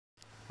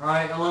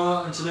Right,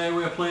 hello, and today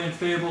we're playing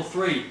Fable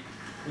 3.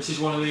 This is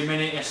one of the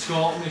mini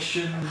escort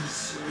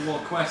missions, or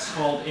quests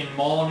called In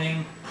Mourning.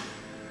 You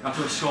have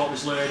to escort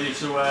this lady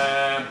to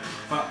her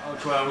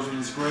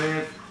husband's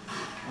grave,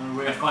 and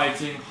we're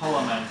fighting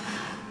Hollowmen.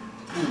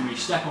 Ooh, my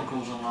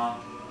step-uncle's online.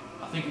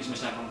 I think it's my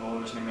step-uncle,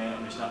 or it's my mate,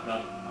 or my stepdad,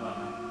 I don't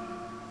know.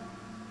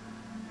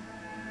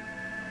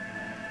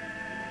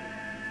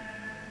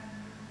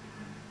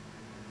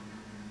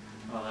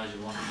 Oh, there's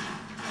your one.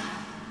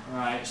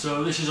 Right,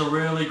 so this is a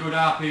really good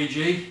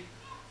RPG.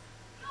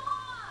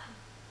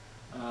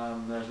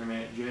 There's my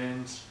mate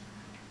James.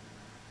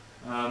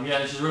 Yeah,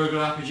 this is a really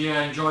good RPG.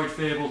 I enjoyed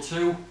Fable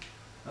 2.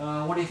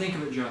 What do you think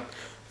of it, Joe?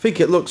 I think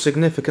it looks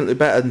significantly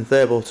better than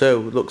Fable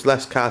 2. It looks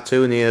less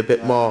cartoony, a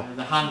bit more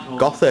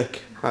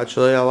gothic.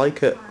 Actually, I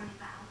like it.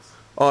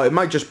 Oh, it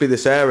might just be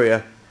this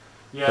area.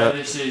 Yeah,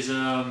 this is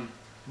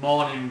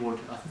Morningwood,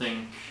 I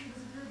think.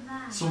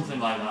 Something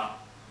like that.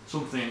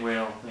 Something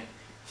real.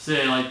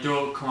 Say, like,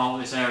 don't come out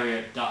of this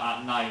area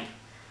at night.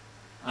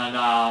 And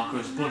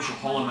because a bunch of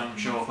Hollowmen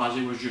show up, as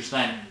it was just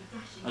then.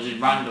 As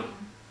in random.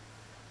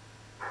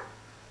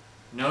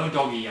 No,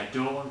 doggy, I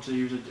don't want to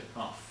use a...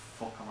 Oh,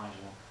 fuck, I might as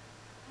well.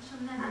 I shall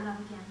never love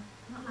again.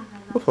 Not like I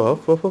Woof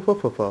loved off, woof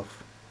off, woof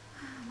off.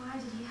 Why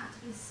did he have to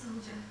be a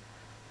soldier?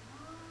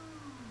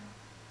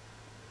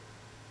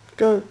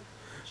 Go.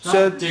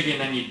 Stop digging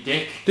then, you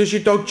dick. Does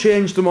your dog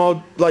change the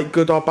more like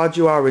good or bad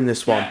you are in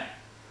this one? Yeah.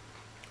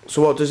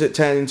 So what does it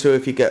turn into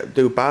if you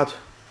do bad?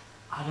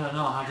 I don't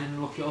know, I didn't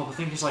look it up. I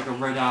think it's like a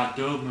red-eyed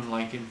Doberman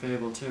like in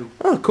Fable 2.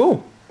 Oh,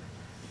 cool.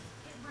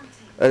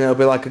 And it'll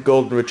be like a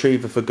golden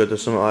retriever for good or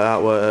something like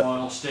that, won't it? Or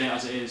it'll stay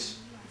as it is.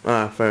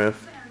 Ah, fair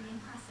enough. Very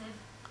impressive.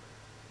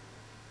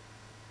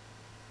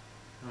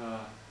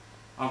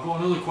 I've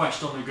got another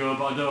quest on the go,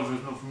 but I don't have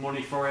enough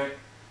money for it.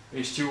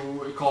 It's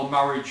called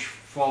Marriage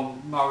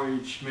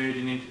Made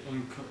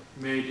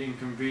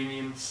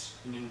Inconvenience.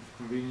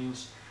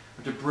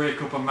 To break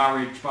up a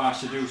marriage by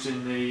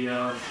seducing the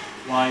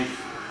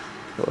wife.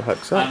 What the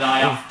heck's that? And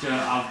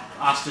I've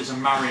asked her to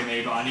marry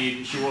me, but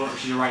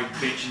she's a right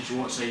bitch and she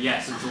won't say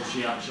yes until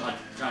she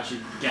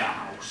actually get a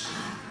house.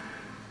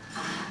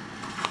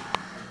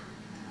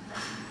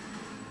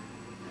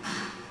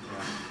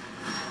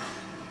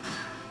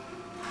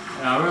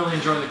 Yeah, I really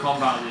enjoy the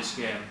combat of this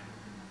game.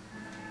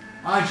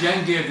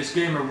 IGN gave this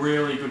game a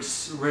really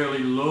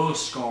low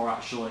score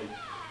actually.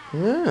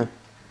 Yeah.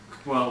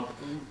 Well,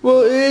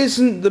 it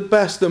isn't the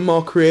best and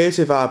more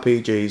creative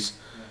RPGs.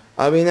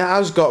 I mean, it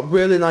has got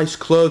really nice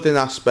clothing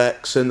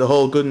aspects and the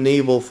whole good and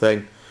evil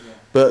thing. Yeah.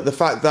 But the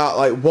fact that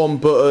like one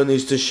button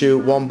is to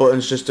shoot, one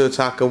button's just to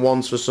attack, and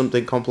one's for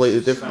something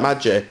completely different,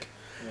 magic.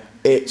 Yeah.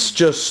 It's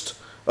just,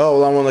 oh,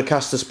 well, I want to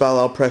cast a spell,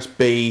 I'll press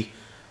B.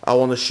 I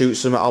want to shoot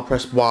something, I'll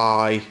press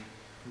Y.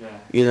 Yeah.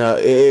 You know,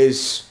 it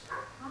is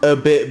a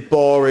bit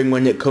boring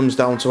when it comes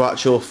down to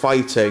actual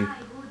fighting.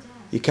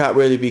 You can't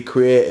really be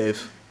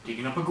creative.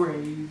 Digging up a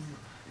grave.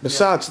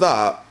 Besides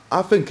that,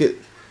 I think it,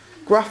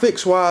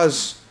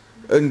 graphics-wise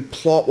and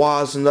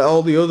plot-wise and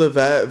all the other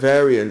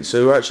variants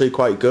are actually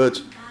quite good.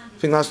 I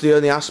think that's the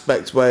only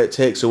aspect where it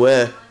takes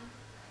away.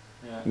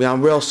 Yeah. I mean,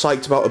 I'm real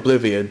psyched about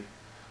Oblivion.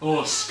 Oh,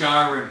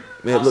 Skyrim.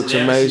 Yeah, it looks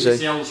amazing.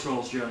 It's the Elder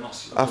Scrolls journal.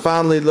 I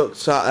finally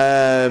looked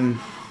at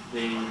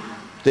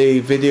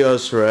the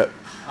videos for it.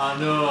 I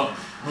know.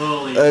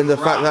 Holy and the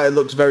crap. fact that it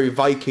looks very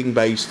Viking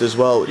based as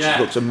well, which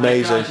looks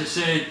amazing. Like I just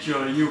said,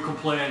 Joe, you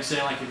complain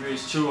saying like if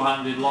it's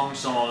two-handed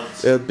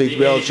longswords, it'll be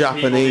real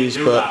Japanese,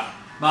 but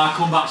my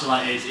comeback to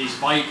that is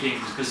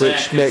Vikings,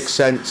 which makes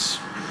sense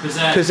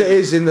because it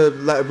is in the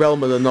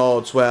realm of the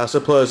Nords, where I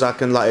suppose I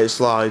can let it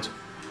slide.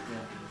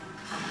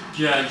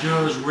 Yeah,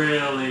 Joe's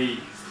really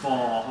for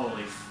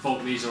holy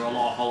fuck. These are a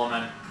lot of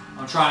Hollowmen.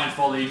 I'm trying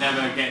for the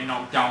never get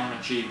knocked down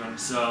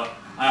achievement, so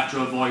I have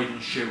to avoid and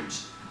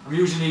shoot. I'm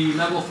using the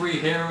level 3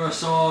 hero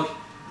sword,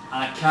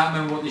 and I can't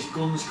remember what this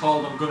gun's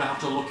called. I'm gonna have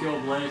to look it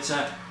up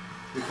later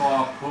before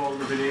I put up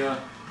the video.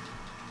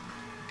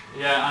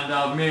 Yeah, and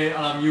I'm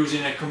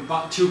using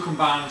two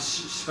combined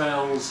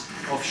spells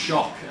of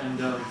shock and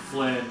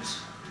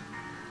flames.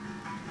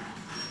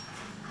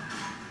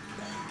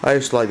 I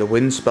used to like the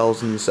wind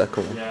spells in the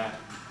second one. Yeah.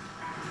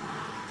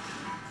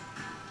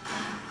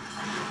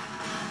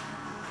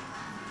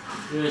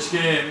 This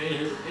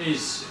game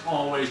is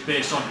always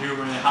based on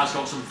humour, and it has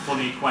got some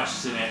funny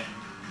quests in it.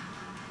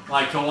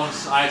 Like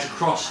once I had to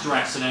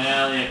cross-dress in an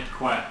earlier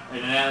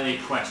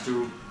quest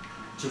to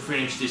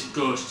finish this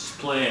Ghost's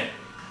play.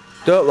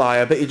 Don't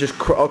lie, I bet you just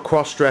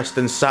cross-dressed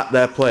and sat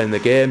there playing the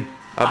game.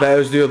 I bet it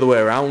was the other way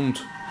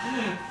around.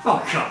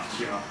 Fuck off,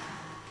 Joe.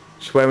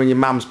 Just wearing your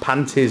mum's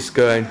panties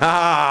going,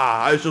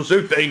 ha! I shall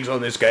do things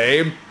on this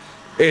game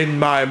in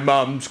my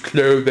mum's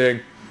clothing.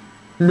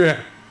 Meh.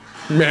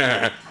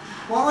 Meh.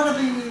 Why would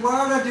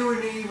I do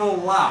an evil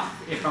laugh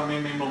if I'm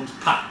in my mum's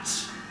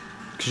pants?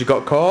 Because you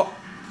got caught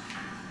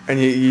and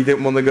you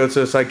didn't want to go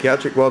to a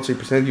psychiatric ward, so you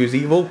pretended you was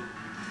evil.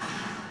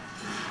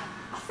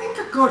 I think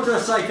I'd go to a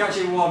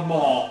psychiatric ward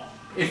more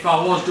if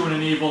I was doing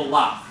an evil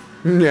laugh.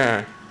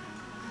 Yeah.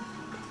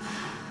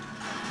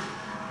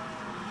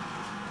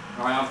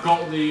 Alright, I've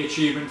got the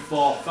achievement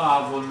for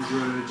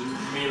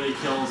 500 melee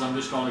kills. I'm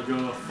just going to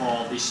go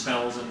for the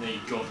spells and the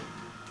gun.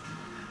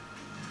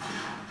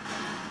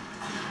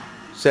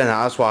 Saying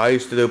that's what I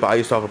used to do, but I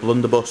used to have a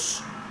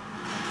blunderbuss.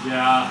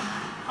 Yeah,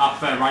 I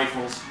prefer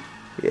rifles.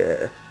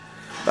 Yeah.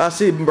 I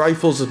see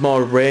rifles as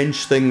more a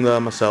range thing though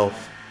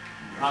myself.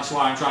 That's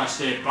why I'm trying to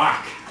stay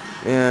back.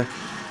 Yeah.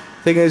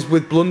 Thing is,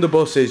 with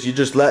blunderbusses, you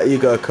just let you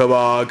go, come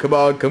on,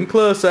 come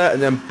closer,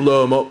 and then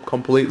blow them up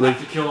completely. I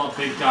have to kill that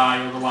big guy,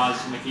 otherwise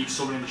I'm going to keep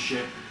summoning the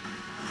shit.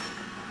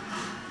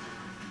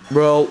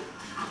 Roll.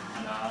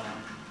 I know.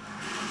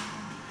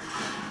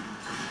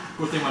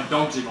 Good thing my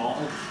dog's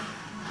immortal.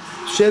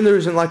 Shame there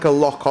isn't like a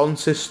lock-on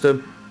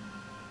system.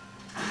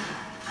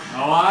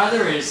 Oh,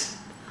 there is.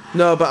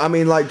 No, but I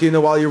mean, like, do you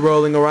know while you're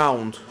rolling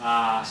around?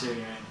 Ah, I see what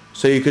you mean.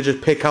 So you could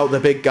just pick out the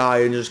big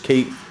guy and just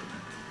keep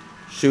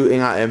shooting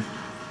at him.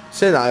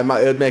 Saying that,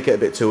 it would make it a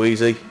bit too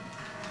easy.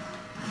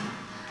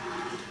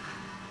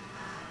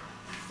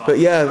 But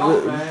yeah,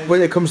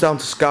 when it comes down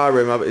to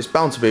Skyrim, it's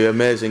bound to be an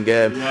amazing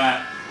game.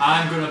 Yeah,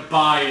 I'm going to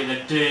buy it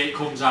the day it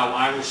comes out.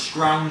 I will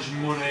scrounge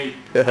money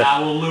and I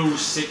will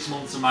lose 6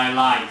 months of my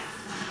life.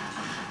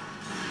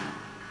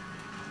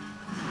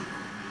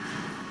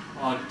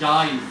 Oh,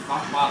 die, you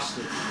fat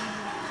bastard.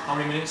 How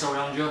many minutes are we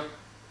on, Joe?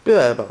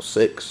 Yeah, about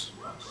 6.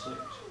 About 6.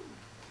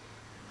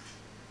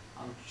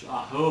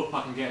 I hope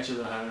I can get to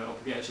the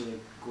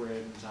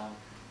grave in time.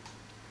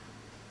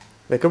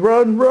 Make a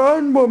run,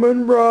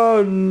 woman,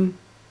 run!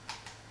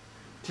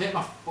 Take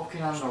my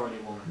fucking hand already,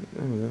 woman.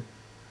 There we go.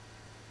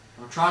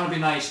 I'm trying to be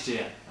nice to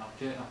you.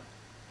 Okay,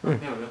 there we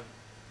go.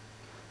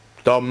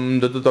 Dum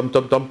dum dum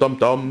dum dum dum Your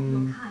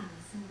dum.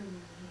 kindness in bringing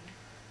me here.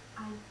 I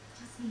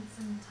just need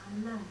some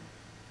time alone.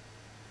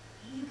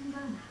 You can go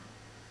now.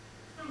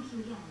 Thank you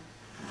again.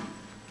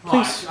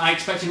 Right, I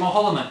expected more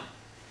Hollowmen.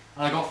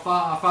 And I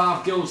got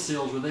 5 guild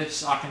seals with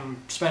this. I can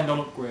spend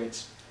on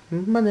upgrades.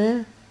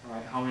 Money.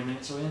 Right, how many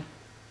minutes are we in?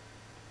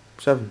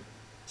 7.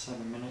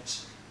 7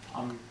 minutes.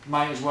 I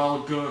might as well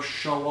go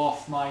show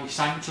off my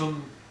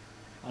sanctum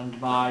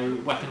and my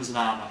weapons and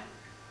armour.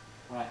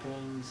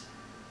 Weapons.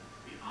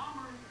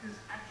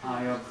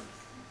 I have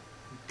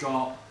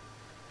got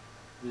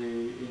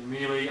in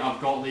melee. I've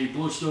got the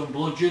bloodstone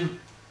bludgeon,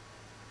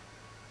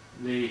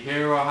 the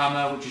hero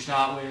hammer, which you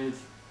start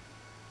with,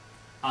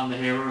 and the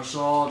hero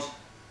sword.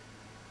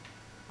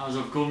 As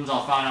of guns,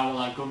 I'll find out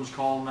what that gun's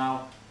called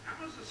now.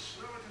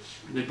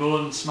 The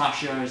bone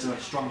smasher is a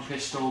strong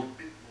pistol.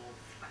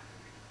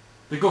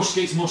 The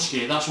Gusket's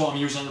musket, that's what I'm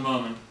using at the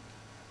moment.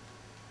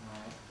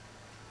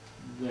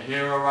 Right. The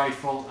hero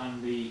rifle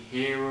and the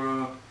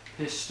hero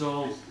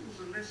pistol.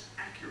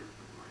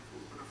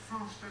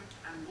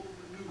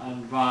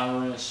 And by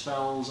the way,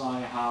 spells I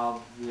have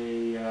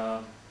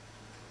the...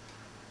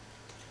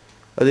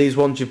 Are these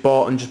ones you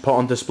bought and just put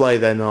on display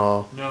then,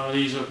 or...? No,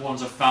 these are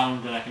ones I've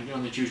found and I can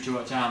only choose 2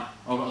 at a time.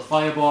 I've got the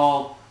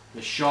fireball,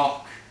 the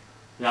shock,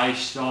 the ice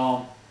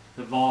storm,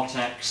 the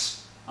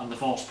vortex, and the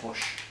force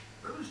push.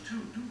 Those 2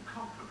 do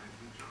complement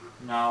each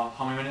other. Now,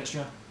 how many minutes,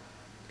 Joe?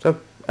 So,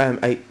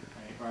 8. Right,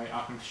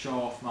 I can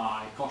show off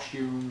my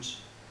costumes.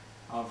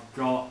 I've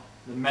got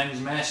the men's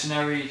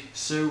mercenary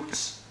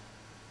suit.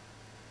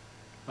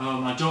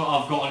 I've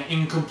got an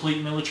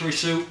incomplete military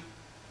suit.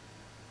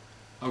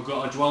 I've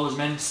got a dweller's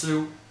men's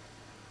suit.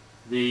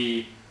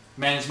 The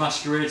men's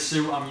masquerade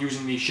suit, I'm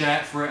using the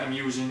shirt for it. I'm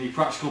using the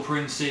practical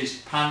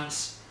prince's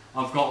pants.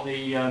 I've got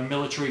the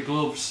military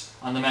gloves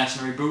and the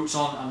mercenary boots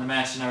on and the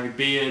mercenary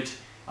beard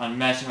and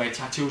mercenary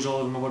tattoos all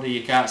over my body.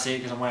 You can't see it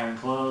because I'm wearing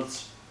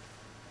clothes.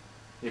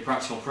 The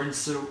practical prince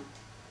suit.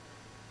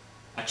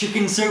 A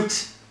chicken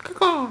suit.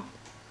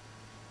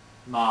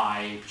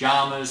 My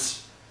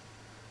pyjamas.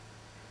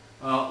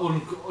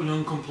 An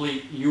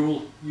incomplete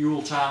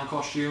Yule time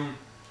costume.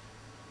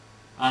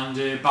 And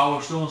a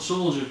Bowerstone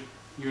soldier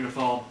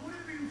uniform.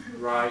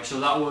 Right, so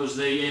that was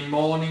the in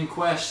mourning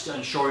quest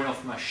and showing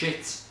off my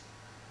shit.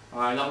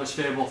 Alright, that was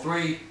Fable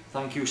 3.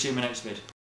 Thank you, see you in my next vid.